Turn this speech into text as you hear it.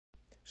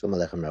Shalom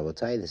Aleichem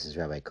Rabotai, this is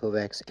Rabbi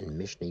Kovacs, and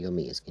Mishnah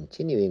Yomi is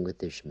continuing with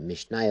the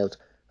Mishnayot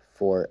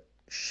for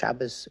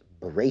Shabbos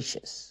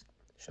Bereshis,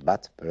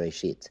 Shabbat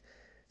Bereshit.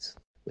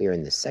 We are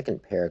in the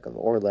second parak of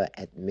Orla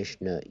at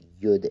Mishnah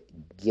Yud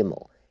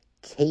Gimel.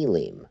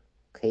 Kalim.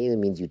 Kalim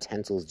means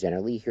utensils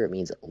generally. Here it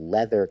means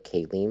leather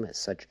kalim,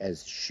 such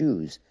as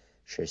shoes.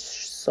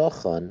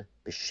 Shesochon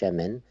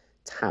b'shemen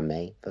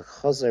tameh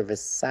v'chozer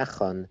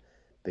v'sachon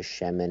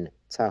b'shemen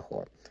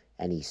tahor.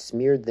 And he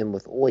smeared them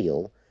with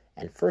oil.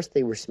 And first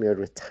they were smeared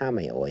with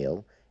tameh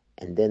oil,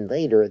 and then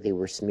later they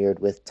were smeared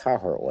with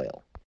tahor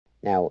oil.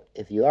 Now,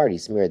 if you already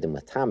smeared them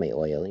with tameh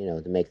oil,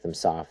 to make them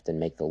soft and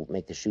make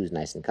the shoes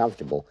nice and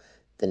comfortable,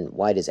 then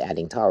why does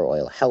adding tahor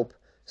oil help?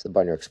 So the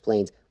Barner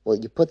explains, well,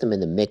 you put them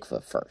in the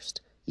mikveh first.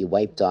 You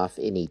wiped off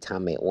any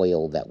tameh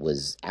oil that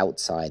was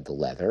outside the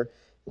leather.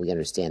 We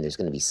understand there's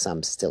going to be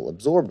some still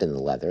absorbed in the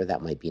leather.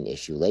 That might be an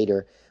issue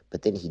later.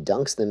 But then he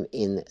dunks them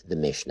in the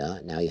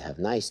Mishnah. Now you have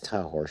nice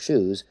tahor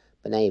shoes,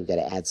 but now you've got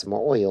to add some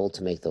more oil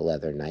to make the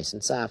leather nice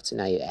and soft, so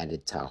now you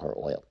added tahor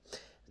oil.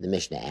 The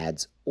Mishnah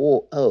adds,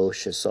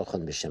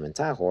 shesochon b'shemen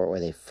tahor, or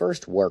they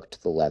first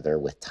worked the leather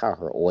with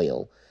tahor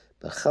oil,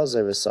 but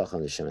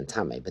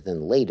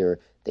then later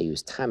they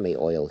used tameh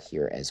oil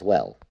here as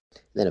well.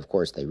 Then, of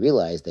course, they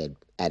realized they had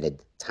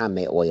added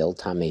tameh oil,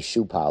 tameh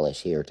shoe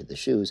polish here to the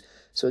shoes,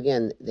 so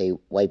again, they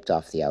wiped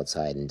off the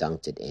outside and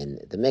dunked it in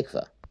the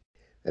mikveh.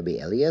 Rabbi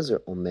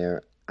Eliezer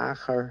Omer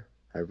Achar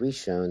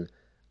Harishon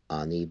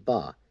Ani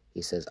Ba.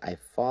 He says, I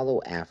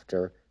follow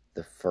after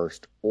the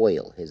first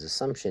oil. His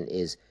assumption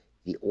is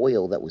the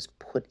oil that was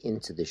put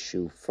into the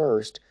shoe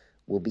first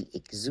will be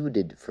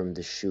exuded from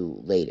the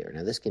shoe later.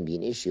 Now, this can be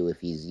an issue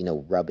if he's,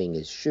 rubbing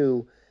his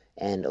shoe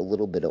and a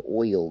little bit of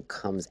oil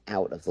comes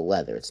out of the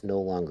leather. It's no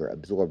longer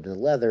absorbed in the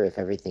leather. If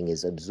everything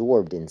is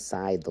absorbed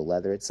inside the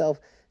leather itself,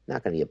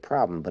 not going to be a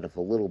problem. But if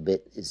a little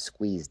bit is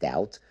squeezed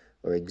out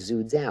or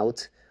exudes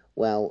out,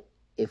 well,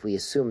 if we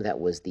assume that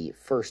was the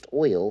first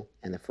oil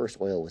and the first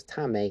oil was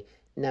tameh,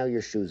 now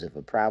your shoes have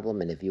a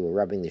problem, and if you were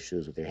rubbing the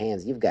shoes with your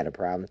hands, you've got a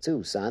problem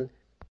too, son.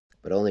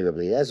 But only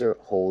Rabbi Eliezer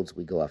holds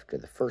we go after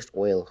the first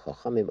oil,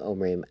 Chachamim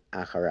Omrim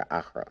Achara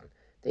Achron.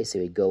 They say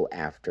we go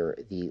after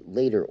the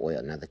later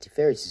oil. Now the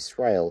Tiferes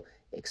Yisrael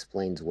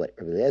explains what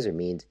Rabbi Eliezer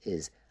means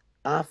is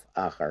Af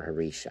Achar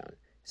Harishon.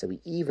 So we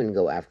even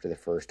go after the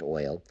first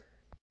oil,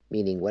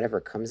 meaning whatever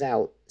comes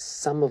out,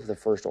 some of the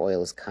first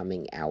oil is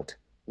coming out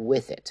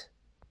with it,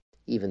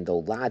 even though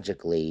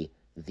logically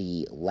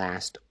the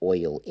last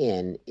oil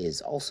in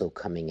is also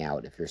coming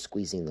out. If you're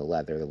squeezing the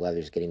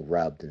leather's getting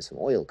rubbed and some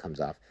oil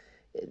comes off.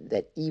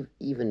 That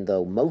even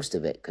though most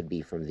of it could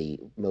be from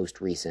the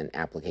most recent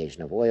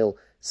application of oil,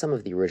 some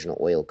of the original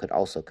oil could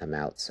also come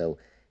out. So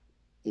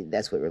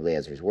that's what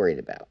Eliezer is worried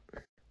about.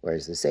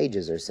 Whereas the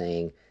sages are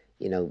saying,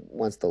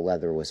 once the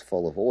leather was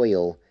full of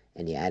oil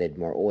and you added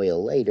more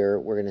oil later,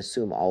 we're going to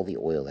assume all the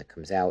oil that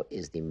comes out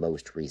is the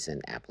most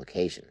recent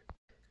application.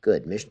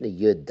 Good. Mishnah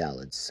Yud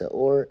Daled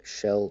Seor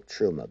Shel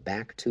Truma.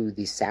 Back to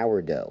the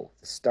sourdough,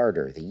 the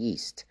starter, the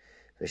yeast.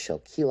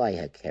 V'shel Kilai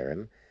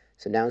HaKerem.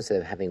 So now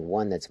instead of having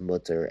one that's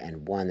mutter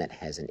and one that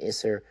has an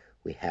isser,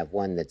 we have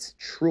one that's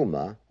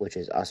truma, which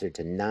is usher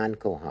to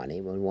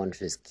non-kohanim, and one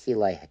which is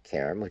Kilai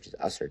HaKerem, which is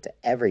usher to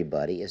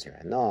everybody, isser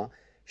hana,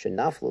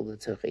 shenaflu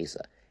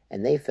l'tuchisa.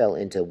 And they fell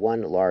into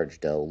one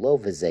large dough, lo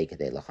vazei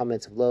kedei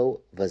lachametz,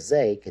 lo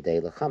vazei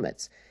kedei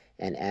lachametz.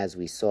 And as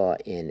we saw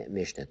in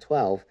Mishnah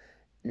 12,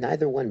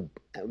 neither one,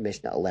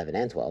 Mishnah 11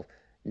 and 12,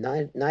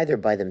 neither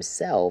by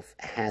themselves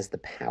has the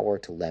power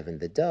to leaven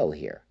the dough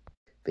here.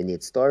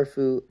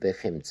 V'nitztarfu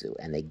v'chimtzu,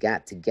 and they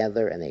got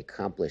together and they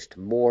accomplished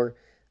more,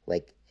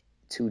 like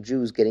 2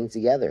 Jews getting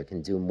together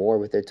can do more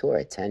with their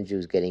Torah. 10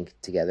 Jews getting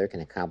together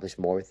can accomplish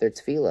more with their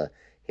tefillah.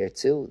 Here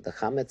too, the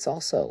chametz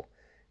also.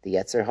 The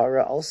Yetzer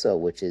Hara also,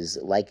 which is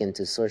likened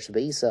to Sor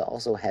Shbeisa,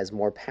 also has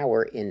more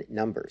power in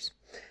numbers.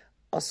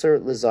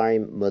 Asr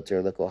l'zarim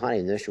mutter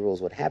l'kohanim. The Mishnah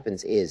rules what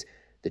happens is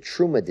the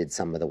Truma did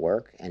some of the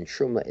work, and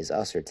Truma is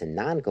usher to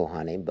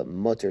non-Kohanim, but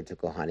mutter to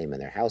Kohanim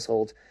and their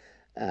household.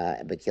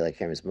 But Kilai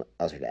HaKerem is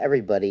usher to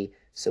everybody.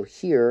 So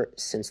here,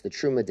 since the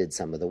Truma did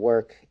some of the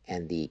work,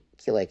 and the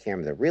Kilai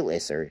HaKerem, the real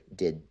Isser,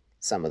 did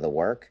some of the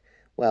work,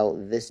 well,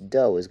 this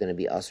dough is going to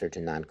be usher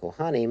to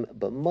non-Kohanim,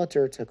 but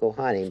mutter to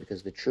Kohanim,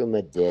 because the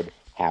Truma did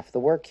half the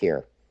work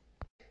here.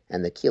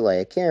 And the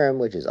Kilai HaKerem,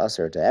 which is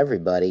usher to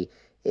everybody,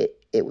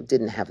 it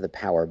didn't have the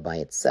power by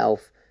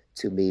itself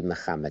to be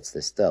mechametz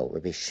this dough.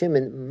 Rabbi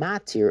Shimon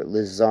matir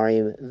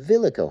lezarim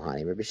v'la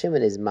kohanim. Rabbi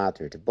Shimon is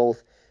matir to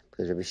both,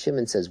 because Rabbi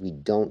Shimon says we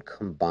don't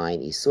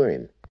combine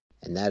isurim.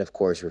 And that, of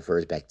course,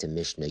 refers back to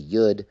Mishnah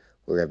Yud,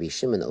 where Rabbi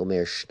Shimon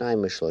omer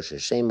shnaim v'shlosha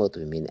shemot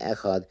v'min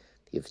echad.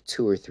 You have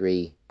 2 or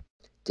 3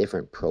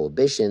 different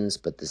prohibitions,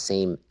 but the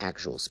same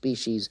actual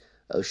species.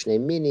 O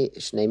shnei mini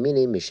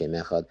mishem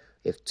echad.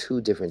 You have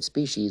 2 different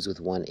species with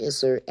one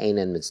iser,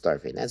 einan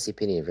mitzdarfin. That's the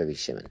opinion of Rabbi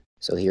Shimon.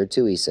 So here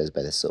too, he says,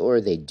 by the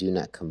Seor, they do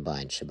not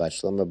combine. Shabbat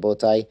Shalom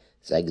Rabotai,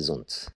 Sei gesund.